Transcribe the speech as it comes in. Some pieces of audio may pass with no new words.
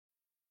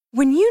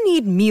When you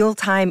need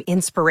mealtime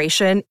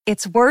inspiration,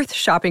 it's worth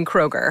shopping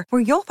Kroger,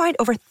 where you'll find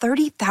over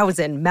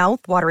 30,000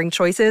 mouth-watering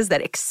choices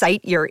that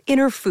excite your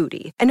inner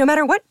foodie. And no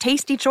matter what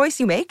tasty choice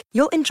you make,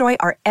 you'll enjoy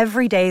our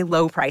everyday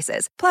low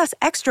prices, plus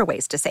extra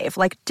ways to save,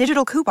 like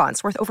digital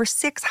coupons worth over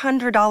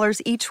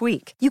 $600 each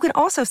week. You can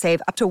also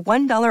save up to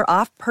 $1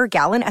 off per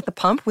gallon at the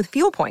pump with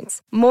fuel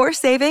points. More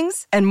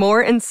savings and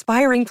more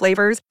inspiring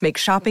flavors make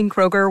shopping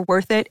Kroger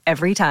worth it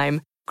every time.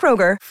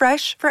 Kroger,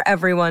 fresh for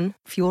everyone.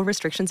 Fuel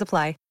restrictions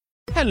apply.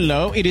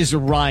 Hello, it is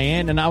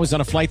Ryan, and I was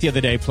on a flight the other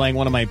day playing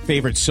one of my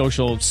favorite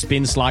social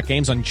spin slot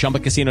games on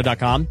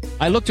ChumbaCasino.com.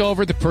 I looked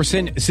over at the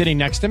person sitting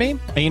next to me,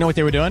 and you know what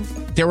they were doing?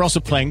 They were also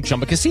playing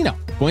Chumba Casino.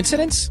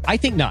 Coincidence? I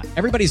think not.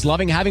 Everybody's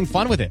loving having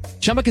fun with it.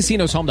 Chumba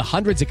Casino is home to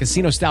hundreds of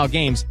casino-style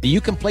games that you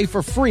can play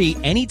for free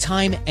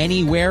anytime,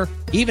 anywhere,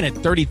 even at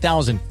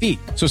 30,000 feet.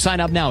 So sign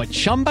up now at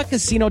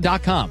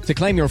ChumbaCasino.com to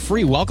claim your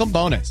free welcome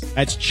bonus.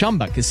 That's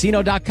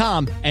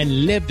ChumbaCasino.com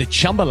and live the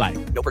Chumba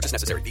life. No purchase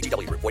necessary.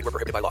 VGW. Void where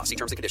prohibited by law. See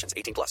terms and conditions.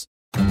 18 plus.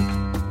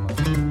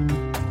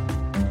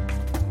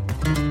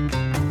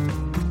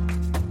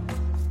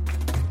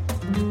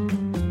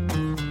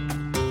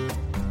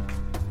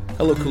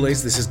 Hello,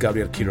 Kool-Aids. This is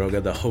Gabriel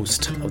Quiroga, the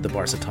host of the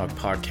Barca Talk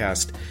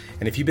podcast.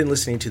 And if you've been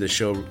listening to the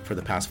show for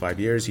the past 5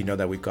 years, you know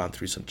that we've gone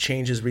through some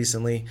changes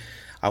recently.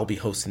 I'll be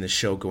hosting the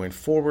show going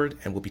forward,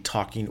 and we'll be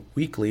talking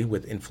weekly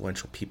with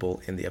influential people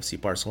in the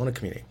FC Barcelona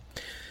community.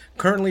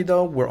 Currently,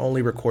 though, we're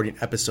only recording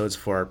episodes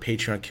for our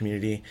Patreon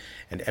community,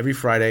 and every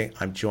Friday,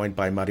 I'm joined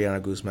by Mariana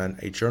Guzman,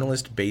 a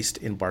journalist based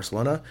in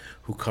Barcelona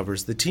who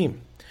covers the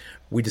team.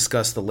 We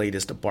discuss the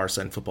latest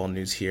Barca and football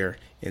news here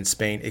in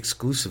Spain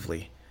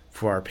exclusively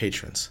for our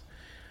patrons.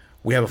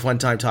 We have a fun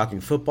time talking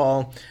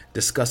football,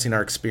 discussing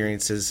our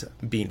experiences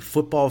being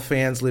football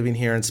fans living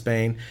here in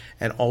Spain,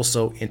 and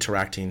also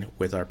interacting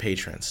with our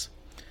patrons.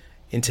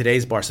 In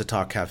today's Barca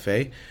Talk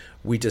Cafe,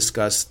 we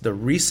discuss the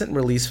recent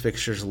release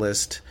fixtures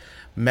list,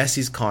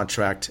 Messi's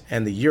contract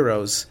and the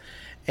Euros,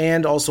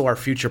 and also our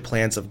future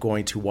plans of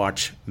going to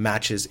watch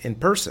matches in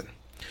person.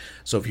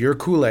 So if you're a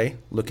Kool-Aid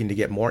looking to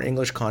get more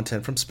English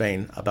content from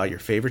Spain about your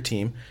favorite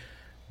team,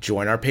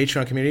 join our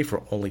Patreon community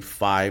for only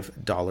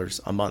 $5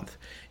 a month.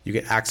 You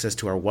get access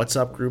to our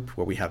WhatsApp group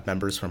where we have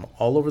members from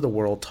all over the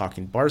world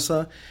talking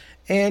Barca,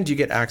 and you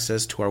get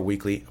access to our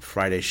weekly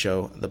Friday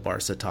show, the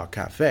Barca Talk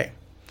Cafe.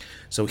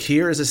 So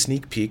here is a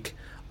sneak peek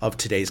of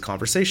today's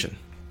conversation.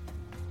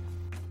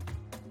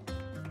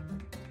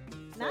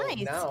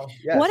 Nice.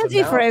 What a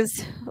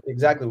difference.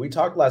 Exactly. We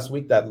talked last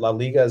week that La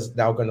Liga is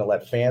now going to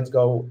let fans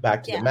go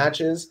back to the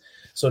matches.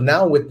 So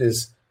now with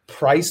this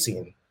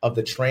pricing of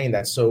the train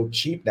that's so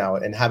cheap now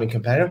and having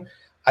competitive,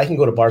 I can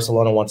go to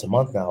Barcelona once a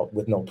month now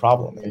with no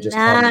problem and just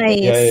come.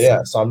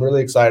 Yeah. So I'm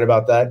really excited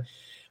about that,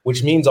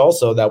 which means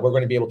also that we're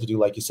going to be able to do,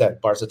 like you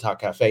said, Barca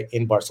Talk Cafe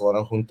in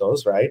Barcelona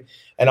juntos, right?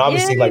 And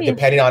obviously, like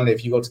depending on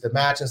if you go to the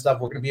match and stuff,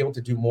 we're going to be able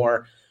to do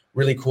more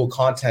really cool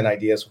content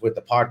ideas with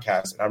the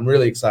podcast. And I'm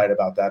really excited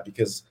about that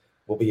because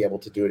we'll be able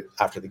to do it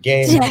after the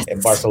game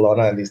in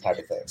Barcelona and these type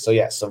of things. So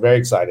yes, so very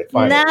excited.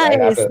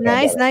 Finally,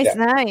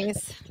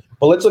 Nice.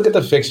 But let's look at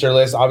the fixture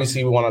list.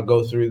 Obviously, we want to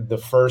go through the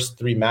first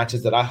three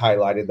matches that I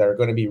highlighted that are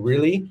going to be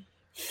really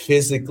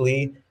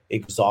physically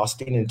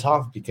exhausting and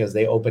tough because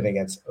they open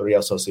against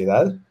Real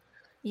Sociedad,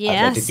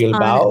 Athletic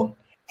Bilbao,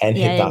 and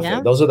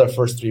Getafe. Those are the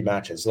first three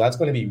matches. So that's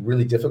going to be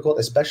really difficult,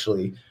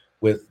 especially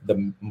with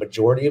the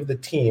majority of the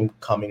team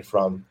coming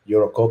from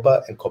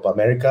Eurocopa and Copa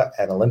America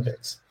and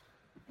Olympics.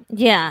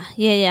 Yeah.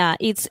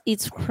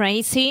 It's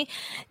crazy.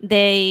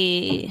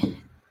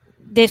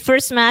 The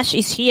first match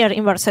is here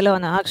in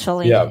Barcelona,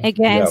 actually,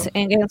 against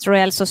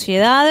Real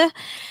Sociedad,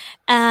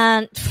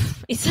 and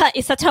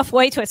it's a tough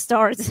way to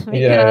start.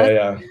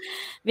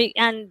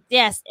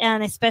 Because,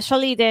 and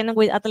especially then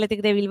with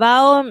Athletic de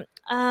Bilbao.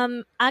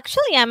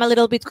 Actually, I'm a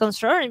little bit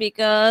concerned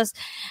because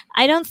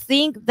I don't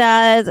think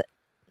that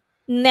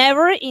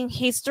never in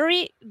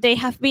history they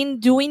have been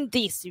doing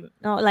this,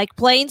 like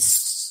playing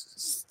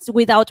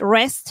without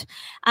rest,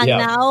 and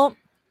now,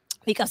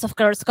 because of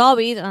course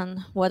COVID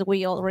and what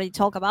we already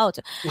talked about.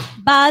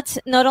 But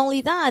not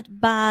only that,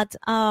 but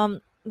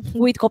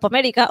with Copa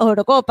America or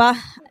Eurocopa,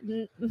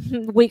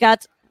 we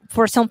got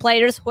for some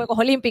players Juegos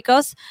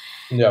Olímpicos,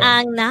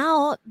 and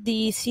now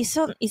the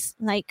season is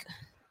like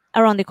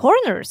around the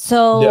corner.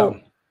 So,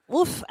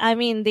 I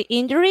mean, the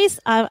injuries.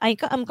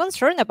 I'm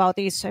concerned about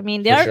this. I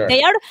mean,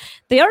 they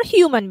are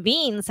human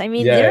beings. I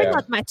mean, they're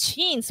not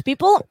machines.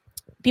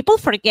 People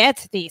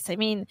forget this. I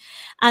mean,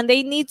 and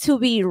they need to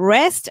be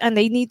rest, and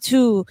they need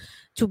to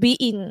be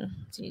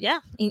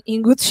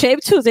in good shape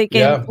too. They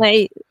can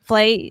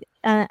play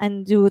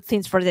and do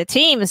things for the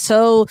team.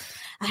 So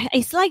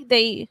it's like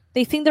they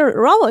think they're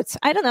robots.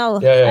 I don't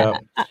know.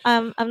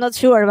 I'm not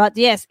sure, but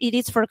yes, it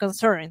is for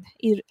concern.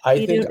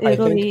 I think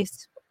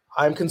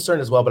I'm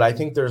concerned as well, but I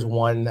think there's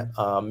one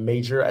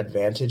major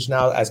advantage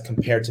now as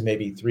compared to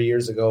maybe 3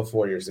 years ago,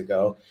 4 years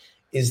ago,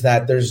 is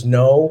that there's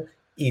no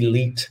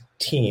elite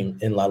team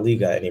in La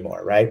Liga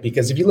anymore, right?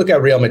 Because if you look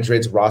at Real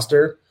Madrid's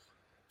roster,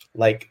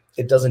 like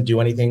it doesn't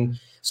do anything.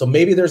 So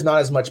maybe there's not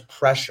as much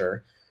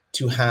pressure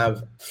to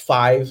have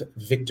 5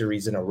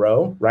 victories in a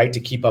row, right, to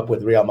keep up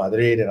with Real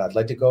Madrid and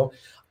Atletico.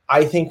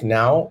 I think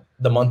now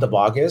the month of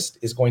August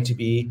is going to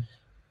be,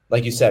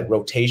 like you said,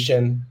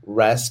 rotation,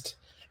 rest,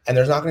 and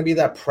there's not going to be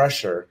that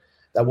pressure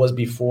that was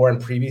before in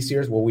previous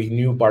years where we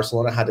knew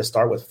Barcelona had to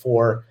start with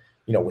 12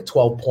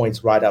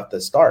 points right off the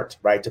start,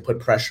 right, to put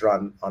pressure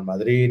on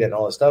Madrid and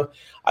all this stuff.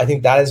 I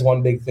think that is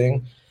one big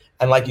thing.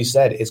 And like you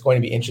said, it's going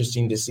to be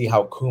interesting to see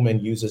how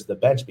Koeman uses the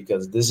bench,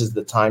 because this is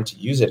the time to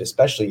use it,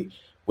 especially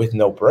with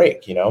no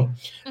break,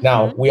 Mm-hmm.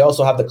 Now, we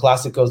also have the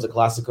Clásicos. The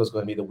Clásico is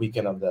going to be the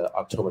weekend of the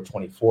October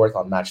 24th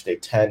on match day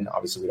 10.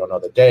 Obviously, we don't know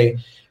the day.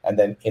 And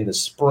then in the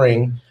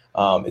spring,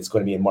 it's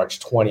going to be in March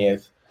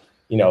 20th.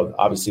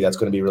 Obviously, that's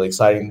going to be really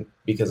exciting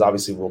because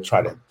obviously we'll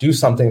try to do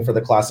something for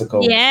the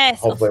Clásico. Yes,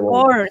 hopefully of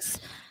course.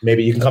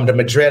 Maybe you can come to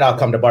Madrid. I'll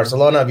come to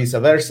Barcelona, vice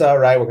versa,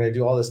 right? We're going to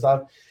do all this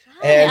stuff.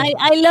 And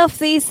I love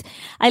this.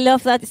 I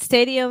love that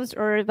stadiums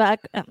are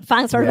back.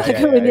 Fans are back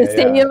in the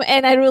stadium,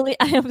 and I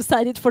am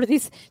excited for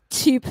this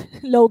cheap,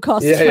 low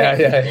cost.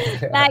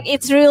 Like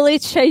it's really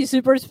changed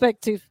the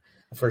perspective.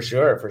 For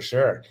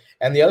sure.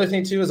 And the other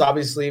thing too is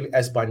obviously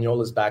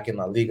Espanyol is back in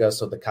La Liga,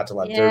 so the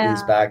Catalan Derby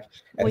is back,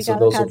 and so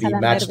those will be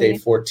match day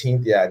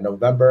 14th, in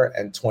November,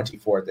 and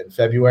 24th in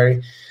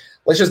February.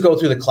 Let's just go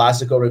through the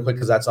Clásico real quick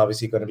because that's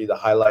obviously going to be the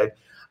highlight.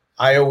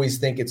 I always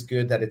think it's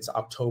good that it's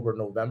October,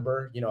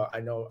 November. I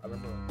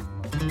remember.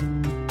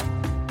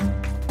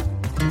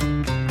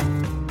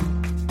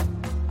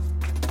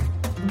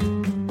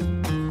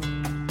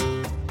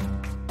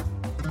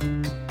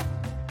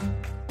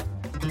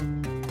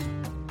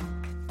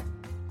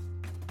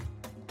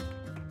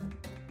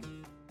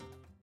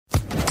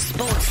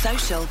 Sports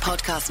Social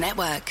Podcast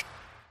Network.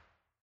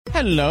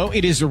 Hello,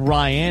 it is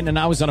Ryan, and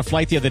I was on a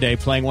flight the other day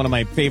playing one of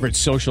my favorite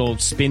social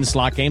spin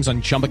slot games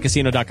on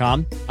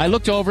ChumbaCasino.com. I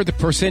looked over at the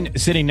person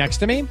sitting next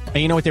to me, and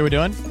you know what they were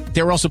doing?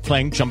 They were also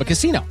playing Chumba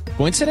Casino.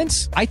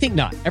 Coincidence? I think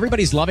not.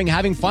 Everybody's loving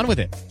having fun with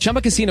it.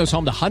 Chumba Casino is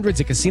home to hundreds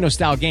of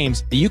casino-style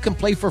games that you can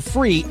play for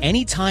free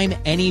anytime,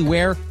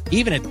 anywhere,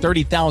 even at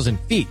 30,000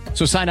 feet.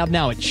 So sign up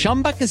now at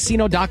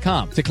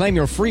ChumbaCasino.com to claim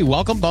your free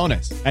welcome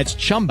bonus. That's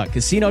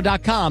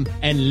ChumbaCasino.com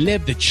and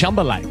live the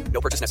Chumba life. No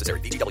purchase necessary.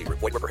 VGW.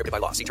 Void where prohibited by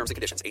law. See terms and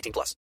conditions. 18+.